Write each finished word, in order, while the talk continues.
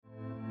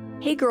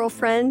Hey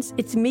girlfriends,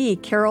 it's me,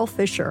 Carol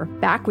Fisher,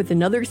 back with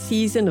another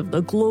season of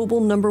the global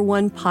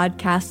 #1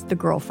 podcast, The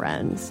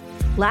Girlfriends.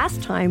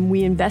 Last time,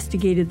 we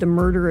investigated the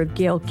murder of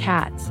Gail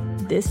Katz.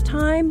 This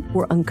time,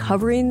 we're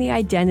uncovering the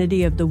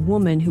identity of the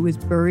woman who was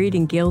buried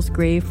in Gail's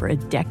grave for a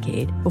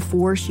decade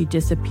before she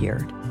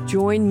disappeared.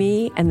 Join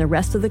me and the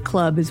rest of the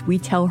club as we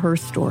tell her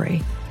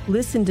story.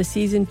 Listen to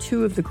Season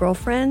 2 of The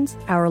Girlfriends,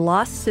 Our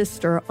Lost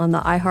Sister on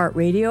the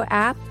iHeartRadio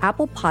app,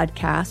 Apple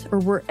Podcasts, or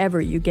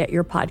wherever you get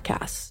your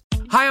podcasts.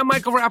 Hi, I'm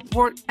Michael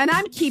Rappaport. And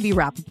I'm Kibi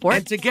Rappaport.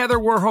 And together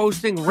we're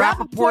hosting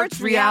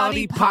Rappaport's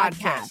Reality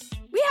Podcast.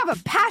 We have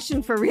a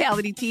passion for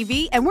reality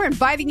TV, and we're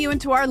inviting you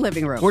into our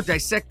living room. We're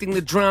dissecting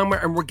the drama,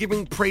 and we're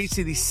giving praise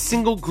to the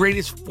single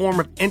greatest form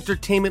of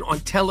entertainment on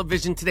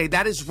television today.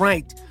 That is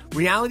right.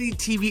 Reality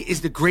TV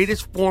is the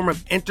greatest form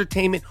of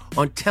entertainment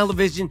on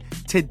television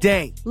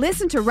today.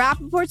 Listen to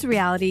Rappaport's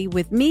Reality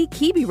with me,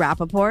 Kibi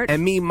Rappaport.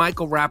 And me,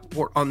 Michael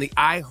Rappaport, on the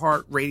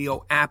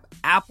iHeartRadio app,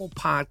 Apple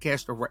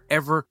Podcast, or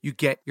wherever you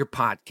get your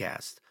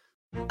podcast.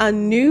 A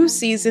new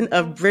season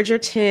of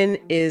Bridgerton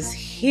is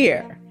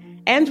here.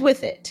 And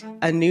with it,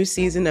 a new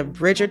season of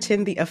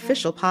Bridgerton, the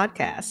official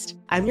podcast.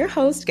 I'm your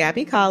host,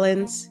 Gabby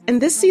Collins,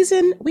 and this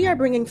season, we are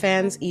bringing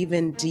fans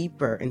even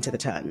deeper into the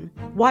ton.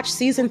 Watch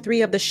Season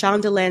 3 of the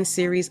Shondaland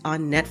series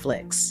on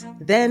Netflix.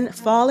 Then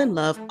fall in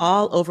love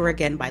all over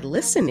again by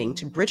listening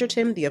to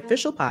Bridgerton, the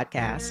official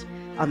podcast,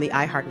 on the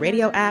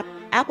iHeartRadio app,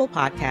 Apple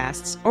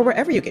Podcasts, or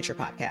wherever you get your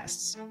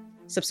podcasts.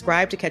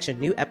 Subscribe to catch a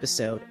new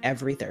episode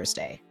every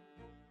Thursday.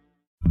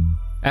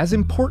 As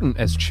important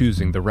as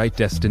choosing the right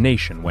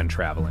destination when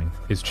traveling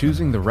is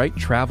choosing the right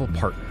travel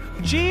partner.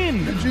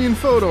 Gene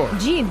Fodor.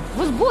 Gene,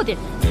 was booted.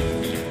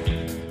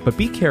 But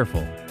be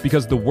careful,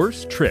 because the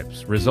worst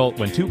trips result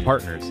when two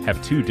partners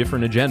have two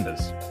different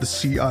agendas. The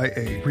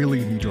CIA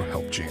really need your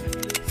help, Gene.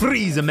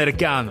 Freeze,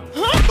 Americano.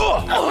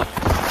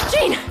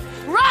 Gene,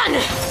 run!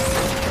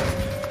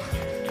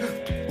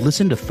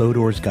 Listen to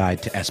Fodor's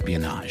Guide to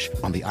Espionage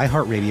on the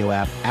iHeartRadio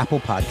app,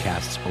 Apple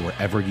Podcasts, or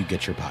wherever you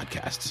get your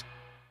podcasts.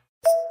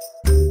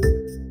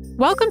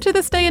 Welcome to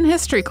This Day in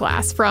History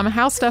class from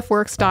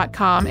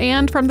HowStuffWorks.com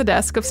and from the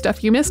desk of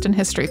Stuff You Missed in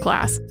History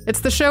class. It's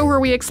the show where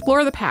we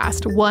explore the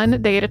past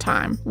one day at a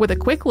time with a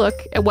quick look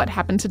at what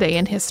happened today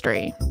in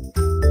history.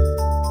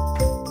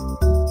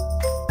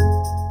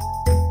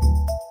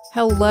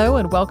 Hello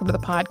and welcome to the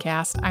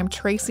podcast. I'm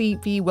Tracy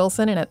V.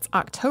 Wilson and it's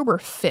October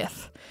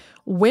 5th.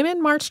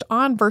 Women marched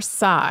on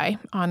Versailles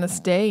on this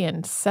day in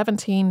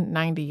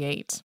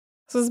 1798.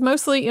 This was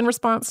mostly in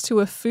response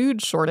to a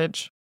food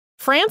shortage.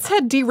 France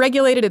had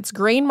deregulated its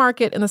grain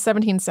market in the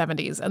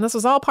 1770s, and this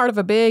was all part of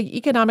a big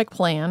economic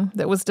plan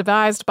that was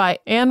devised by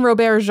Anne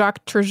Robert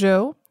Jacques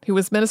Turgot, who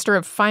was Minister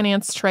of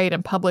Finance, Trade,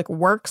 and Public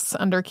Works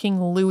under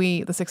King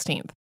Louis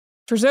XVI.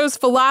 Turgot's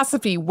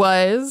philosophy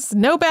was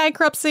no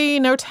bankruptcy,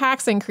 no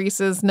tax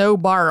increases, no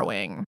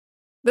borrowing.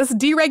 This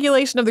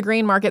deregulation of the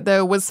grain market,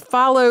 though, was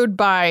followed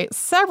by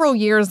several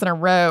years in a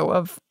row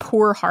of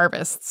poor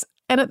harvests.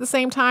 And at the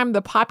same time,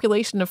 the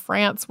population of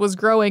France was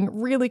growing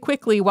really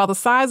quickly while the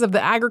size of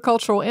the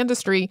agricultural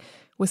industry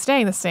was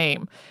staying the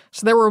same.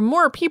 So there were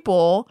more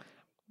people,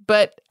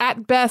 but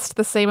at best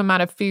the same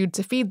amount of food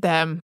to feed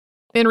them.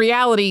 In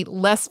reality,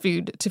 less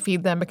food to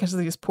feed them because of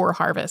these poor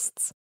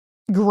harvests.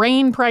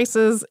 Grain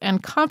prices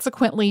and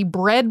consequently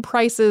bread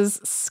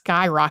prices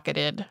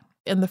skyrocketed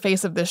in the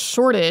face of this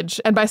shortage.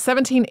 And by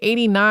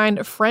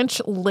 1789,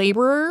 French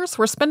laborers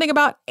were spending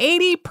about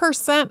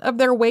 80% of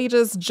their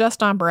wages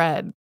just on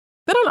bread.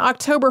 Then on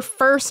October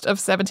 1st of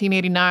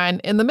 1789,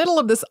 in the middle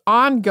of this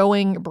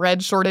ongoing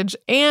bread shortage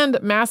and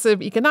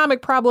massive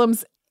economic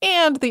problems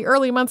and the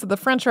early months of the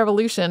French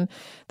Revolution,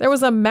 there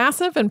was a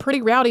massive and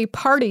pretty rowdy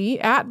party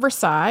at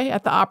Versailles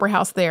at the Opera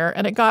House there,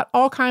 and it got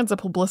all kinds of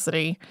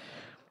publicity.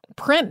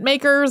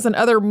 Printmakers and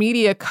other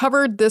media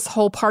covered this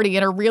whole party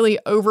in a really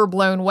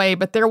overblown way,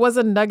 but there was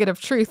a nugget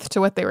of truth to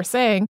what they were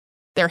saying.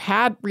 There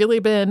had really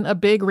been a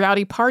big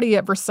rowdy party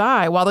at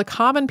Versailles while the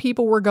common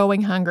people were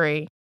going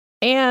hungry.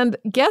 And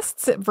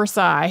guests at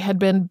Versailles had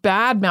been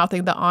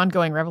bad-mouthing the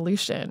ongoing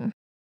revolution.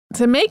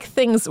 To make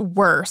things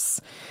worse,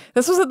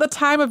 this was at the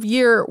time of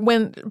year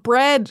when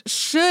bread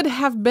should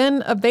have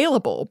been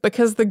available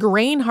because the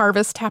grain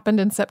harvest happened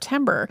in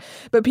September,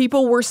 but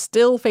people were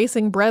still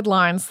facing bread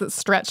lines that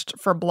stretched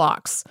for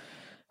blocks.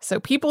 So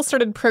people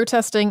started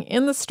protesting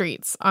in the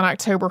streets on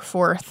October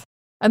 4th.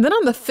 And then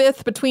on the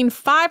 5th, between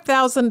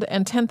 5,000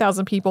 and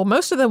 10,000 people,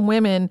 most of them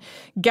women,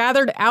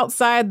 gathered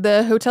outside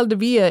the Hôtel de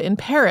Ville in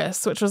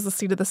Paris, which was the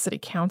seat of the city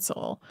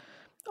council.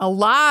 A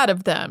lot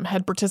of them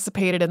had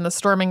participated in the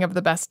storming of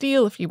the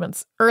Bastille a few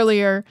months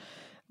earlier.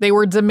 They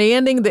were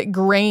demanding that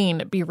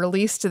grain be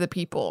released to the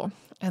people,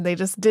 and they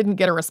just didn't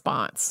get a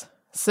response.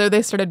 So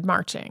they started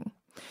marching.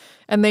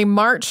 And they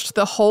marched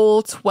the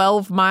whole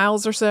 12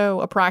 miles or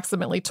so,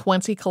 approximately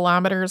 20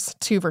 kilometers,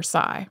 to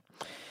Versailles.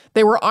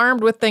 They were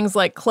armed with things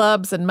like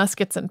clubs and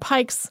muskets and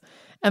pikes,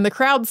 and the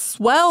crowd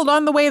swelled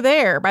on the way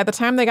there. By the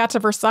time they got to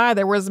Versailles,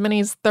 there were as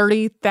many as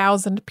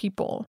 30,000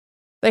 people.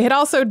 They had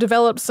also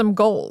developed some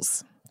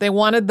goals. They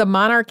wanted the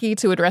monarchy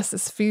to address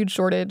this food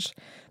shortage.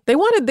 They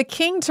wanted the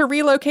king to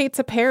relocate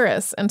to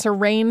Paris and to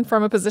reign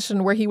from a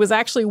position where he was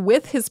actually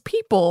with his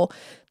people,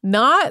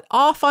 not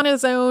off on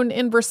his own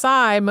in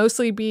Versailles,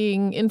 mostly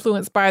being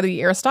influenced by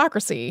the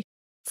aristocracy.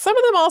 Some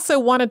of them also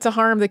wanted to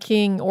harm the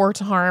king or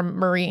to harm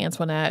Marie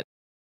Antoinette.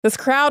 This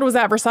crowd was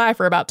at Versailles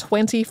for about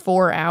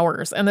 24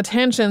 hours, and the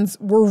tensions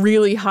were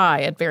really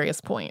high at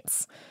various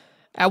points.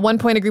 At one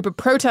point, a group of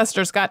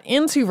protesters got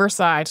into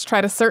Versailles to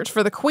try to search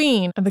for the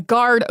queen, and the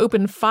guard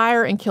opened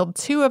fire and killed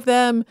 2 of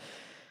them.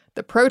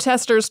 The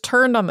protesters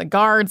turned on the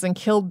guards and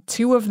killed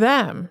 2 of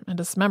them and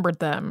dismembered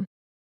them.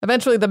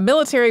 Eventually, the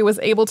military was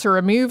able to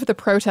remove the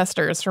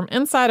protesters from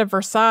inside of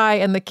Versailles,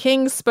 and the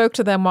king spoke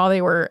to them while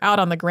they were out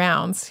on the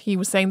grounds. He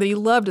was saying that he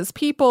loved his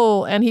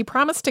people, and he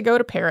promised to go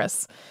to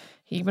Paris.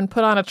 He even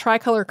put on a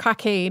tricolor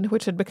cockade,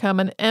 which had become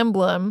an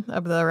emblem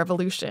of the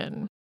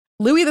revolution.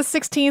 Louis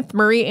XVI,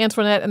 Marie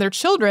Antoinette, and their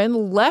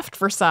children left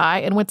Versailles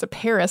and went to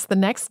Paris the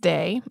next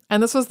day.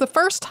 And this was the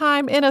first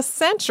time in a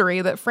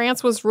century that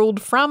France was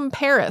ruled from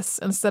Paris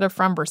instead of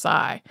from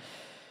Versailles.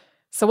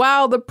 So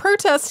while the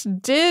protest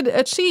did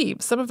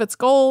achieve some of its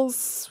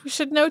goals, we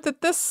should note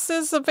that this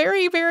is a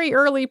very, very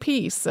early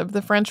piece of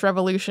the French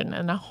Revolution,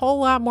 and a whole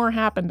lot more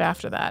happened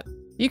after that.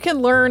 You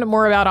can learn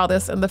more about all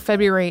this in the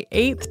February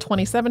 8th,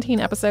 2017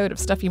 episode of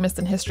Stuff You Missed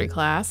in History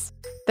Class.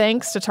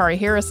 Thanks to Tari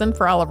Harrison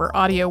for all of her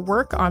audio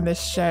work on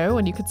this show,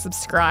 and you can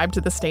subscribe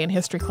to the Stay in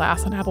History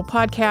Class on Apple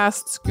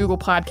Podcasts, Google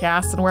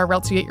Podcasts, and wherever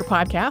else you get your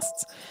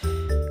podcasts.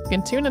 You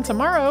can tune in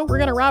tomorrow. We're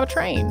going to rob a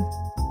train.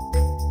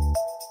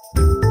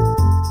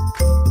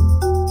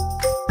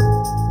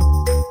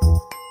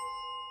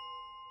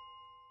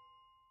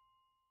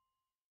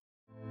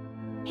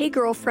 Hey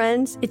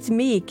girlfriends, it's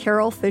me,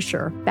 Carol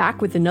Fisher,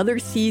 back with another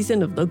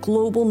season of the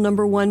global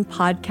 #1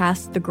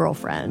 podcast, The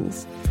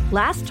Girlfriends.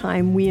 Last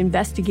time, we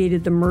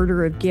investigated the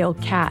murder of Gail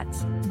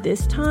Katz.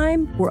 This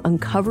time, we're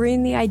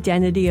uncovering the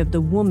identity of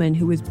the woman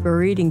who was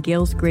buried in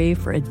Gail's grave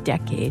for a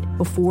decade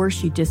before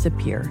she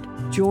disappeared.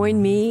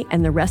 Join me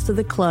and the rest of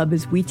the club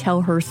as we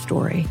tell her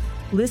story.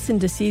 Listen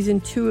to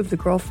Season 2 of The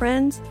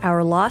Girlfriends,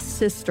 Our Lost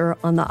Sister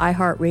on the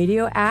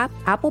iHeartRadio app,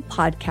 Apple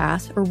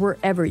Podcasts, or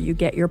wherever you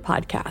get your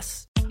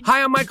podcasts.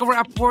 Hi, I'm Michael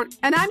Rappaport.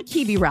 And I'm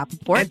Kibi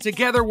Rappaport. And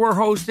together we're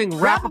hosting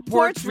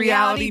Rappaport's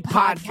Reality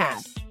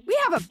Podcast. We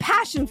have a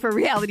passion for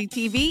reality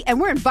TV, and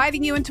we're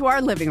inviting you into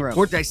our living room.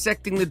 We're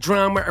dissecting the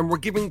drama, and we're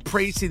giving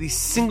praise to the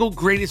single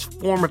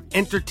greatest form of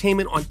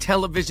entertainment on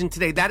television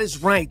today. That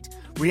is right.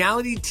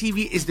 Reality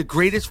TV is the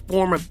greatest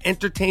form of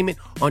entertainment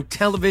on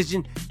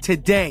television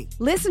today.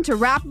 Listen to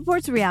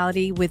Rappaport's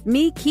Reality with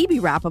me, Kibi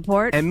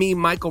Rappaport. And me,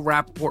 Michael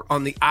Rappaport,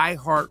 on the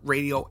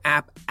iHeartRadio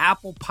app,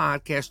 Apple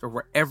Podcast, or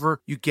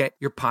wherever you get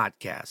your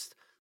podcast.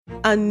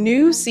 A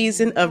new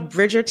season of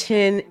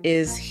Bridgerton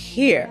is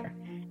here.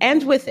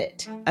 And with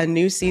it, a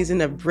new season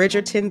of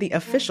Bridgerton, the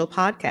official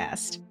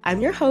podcast. I'm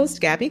your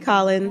host, Gabby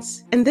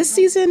Collins, and this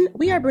season,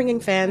 we are bringing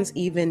fans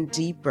even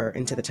deeper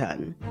into the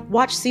ton.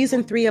 Watch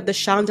Season 3 of the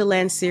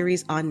Shondaland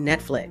series on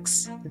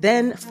Netflix.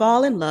 Then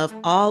fall in love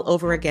all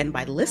over again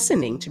by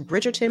listening to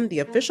Bridgerton, the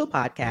official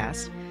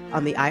podcast,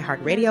 on the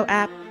iHeartRadio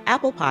app,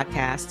 Apple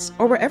Podcasts,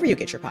 or wherever you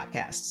get your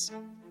podcasts.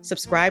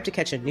 Subscribe to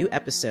catch a new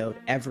episode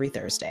every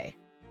Thursday.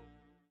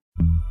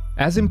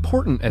 As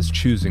important as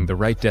choosing the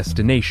right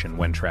destination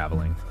when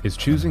traveling is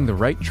choosing the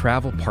right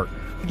travel partner.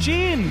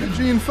 Gene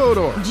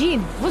Fodor.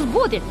 Gene, was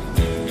будет?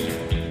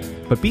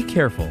 But be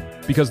careful,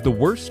 because the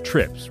worst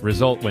trips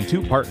result when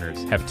 2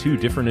 partners have 2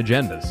 different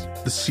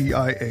agendas. The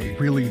CIA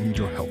really need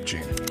your help,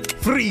 Gene.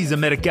 Freeze,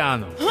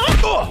 Americano.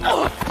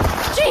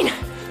 Gene,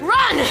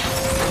 run!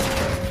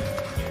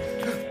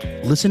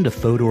 Listen to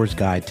Fodor's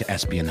Guide to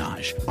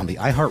Espionage on the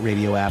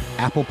iHeartRadio app,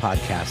 Apple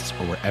Podcasts,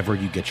 or wherever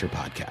you get your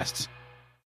podcasts.